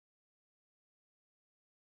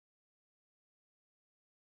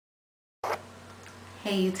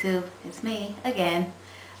Hey YouTube, it's me again.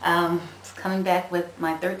 Just coming back with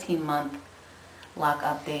my 13-month lock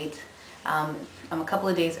update. I'm a couple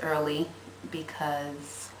of days early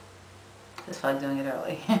because that's why I'm doing it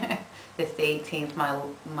early. It's the 18th.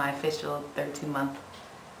 My official 13-month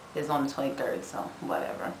is on the 23rd, so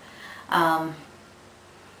whatever. Um,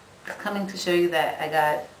 Coming to show you that I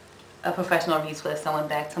got a professional retwist. I went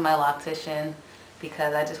back to my loctician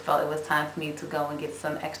because I just felt it was time for me to go and get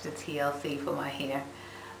some extra TLC for my hair.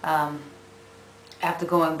 Um, After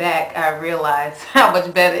going back, I realized how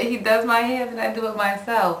much better he does my hair than I do it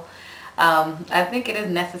myself. I think it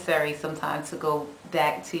is necessary sometimes to go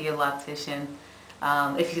back to your loctician,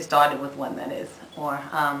 if you started with one, that is, or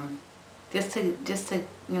just to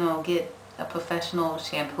get a professional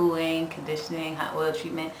shampooing, conditioning, hot oil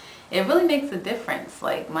treatment. It really makes a difference.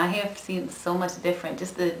 Like, my hair seems so much different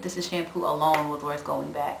just the shampoo alone was worth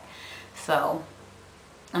going back. So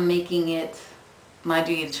I'm making it my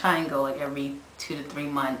duty to try and go like every 2 to 3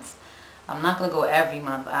 months. I'm not going to go every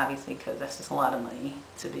month, obviously, because that's just a lot of money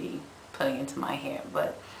to be putting into my hair,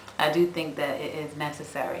 but I do think that it is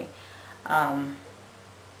necessary. As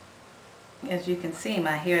you can see,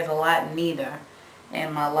 my hair is a lot neater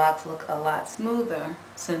and my locks look a lot smoother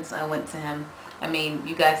since I went to him. I mean,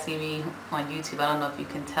 you guys see me on YouTube. I don't know if you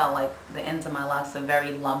can tell, like, the ends of my locks are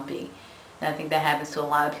very lumpy. And I think that happens to a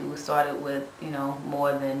lot of people who started with,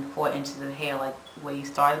 more than 4 inches of hair, like where you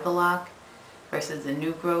started the lock versus the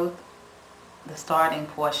new growth. The starting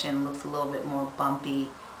portion looks a little bit more bumpy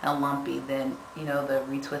and lumpy than, the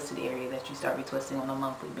retwisted area that you start retwisting on a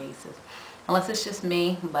monthly basis. Unless it's just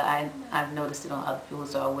me, but I've noticed it on other people who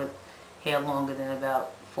start with hair longer than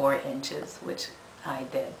about 4 inches, which I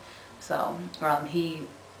did. So he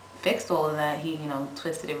fixed all of that. He,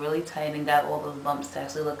 twisted it really tight and got all those bumps to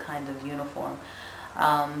actually look kind of uniform.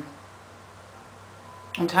 I'm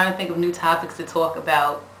trying to think of new topics to talk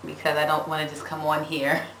about because I don't want to just come on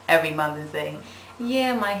here every month and say,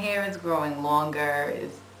 yeah, my hair is growing longer,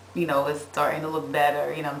 it's starting to look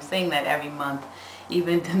better. I'm saying that every month.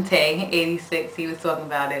 Even today, 86, he was talking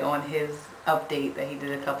about it on his update that he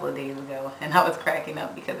did a couple of days ago, and I was cracking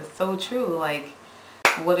up because it's so true. Like,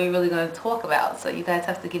 what are we really going to talk about? So you guys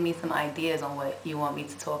have to give me some ideas on what you want me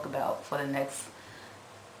to talk about for the next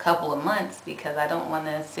couple of months, because I don't want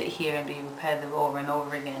to sit here and be repetitive over and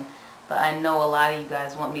over again. But I know a lot of you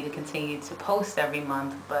guys want me to continue to post every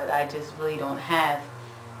month, but I just really don't have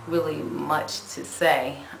really much to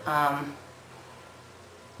say.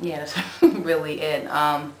 Yeah, that's really it.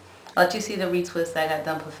 I'll let you see the retwist that I got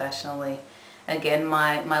done professionally. Again,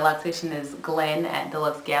 my loctician is Glenn at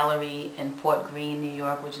Deluxe Gallery in Fort Greene, New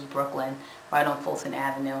York, which is Brooklyn, right on Fulton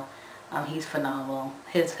Avenue. He's phenomenal.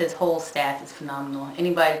 His whole staff is phenomenal.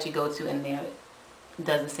 Anybody that you go to in there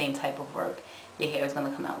does the same type of work. Your hair is going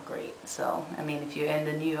to come out great. So, I mean, if you're in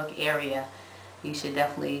the New York area, you should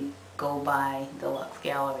definitely go by Deluxe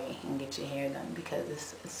Gallery and get your hair done because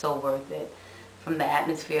it's so worth it. From the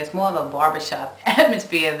atmosphere, it's more of a barbershop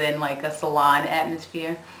atmosphere than like a salon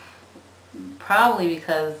atmosphere. Probably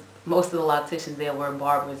because most of the locticians there were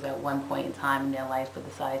barbers at one point in time in their life, but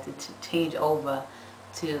decided to change over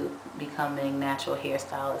to becoming natural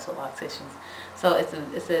hairstylists or locticians. So it's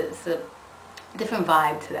a different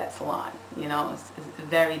vibe to that salon. It's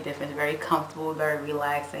very different, very comfortable, very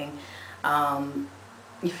relaxing.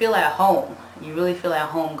 You feel at home. You really feel at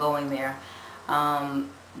home going there.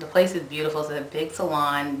 The place is beautiful. It's a big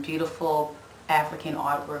salon, beautiful African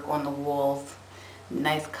artwork on the walls,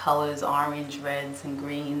 nice colors, orange, reds, and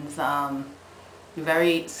greens.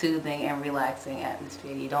 Very soothing and relaxing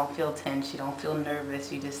atmosphere. You don't feel tense, you don't feel nervous,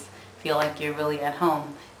 you just feel like you're really at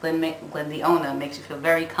home. Glenn, the owner, makes you feel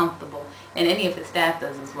very comfortable, and any of his staff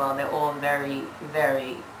does as well. They're all very,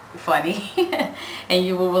 very funny, and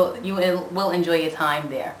you will enjoy your time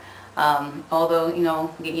there. Although,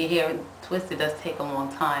 getting your hair twisted does take a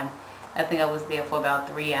long time. I think I was there for about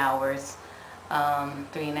 3 hours,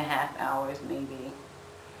 3.5 hours maybe,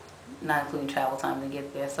 not including travel time to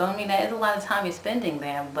get there. So, I mean, that is a lot of time you're spending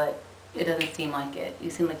there, but it doesn't seem like it. You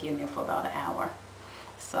seem like you're in there for about an hour.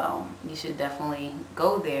 So, you should definitely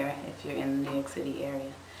go there if you're in the New York City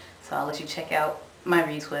area. So, I'll let you check out my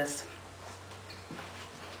retwist.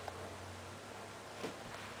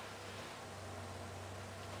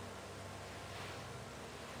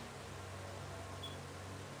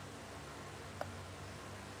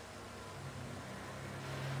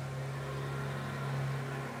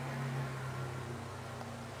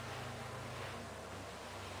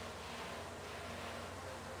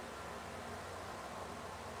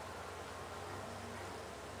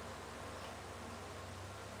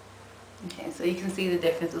 Okay, so you can see the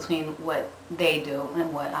difference between what they do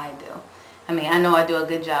and what I do. I mean, I know I do a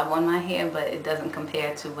good job on my hair, but it doesn't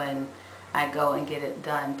compare to when I go and get it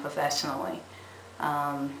done professionally.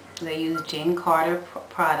 They use Jane Carter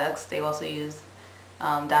products. They also use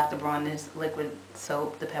Dr. Bronner's liquid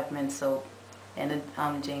soap, the peppermint soap, and the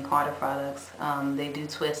Jane Carter products. They do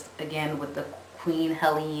twist again with the Queen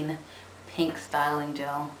Helene pink styling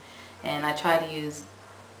gel, and I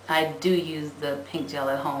do use the pink gel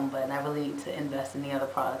at home, but I really need to invest in the other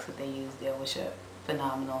products that they use there, which are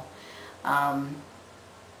phenomenal.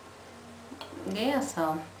 Yeah,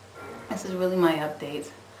 so this is really my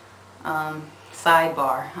update.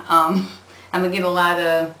 Sidebar. I'm gonna get a lot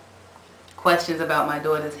of questions about my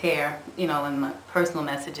daughter's hair, you know, in my personal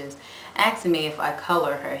messages, asking me if I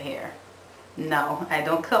color her hair. No, I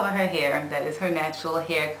don't color her hair. That is her natural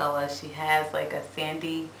hair color. She has like a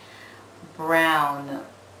sandy brown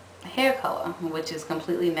hair color, which is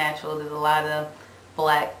completely natural. There's a lot of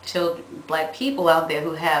black people out there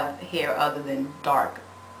who have hair other than dark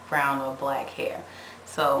brown or black hair.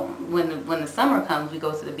 So when the summer comes, we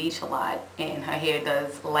go to the beach a lot, and her hair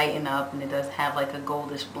does lighten up, and it does have like a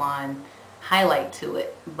goldish blonde highlight to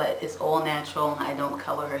it, but it's all natural. I don't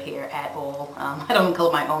color her hair at all. I don't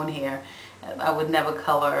color my own hair. I would never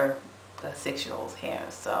color a 6-year-old's hair.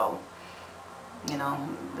 So, you know,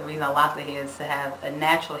 the reason I lock the hair is to have a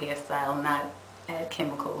natural hairstyle, not add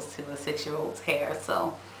chemicals to a 6-year-old's hair.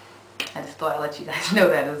 So I just thought I'd let you guys know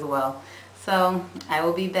that as well. So I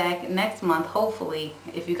will be back next month, hopefully,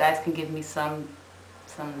 if you guys can give me some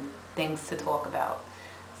things to talk about.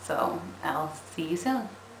 So I'll see you soon.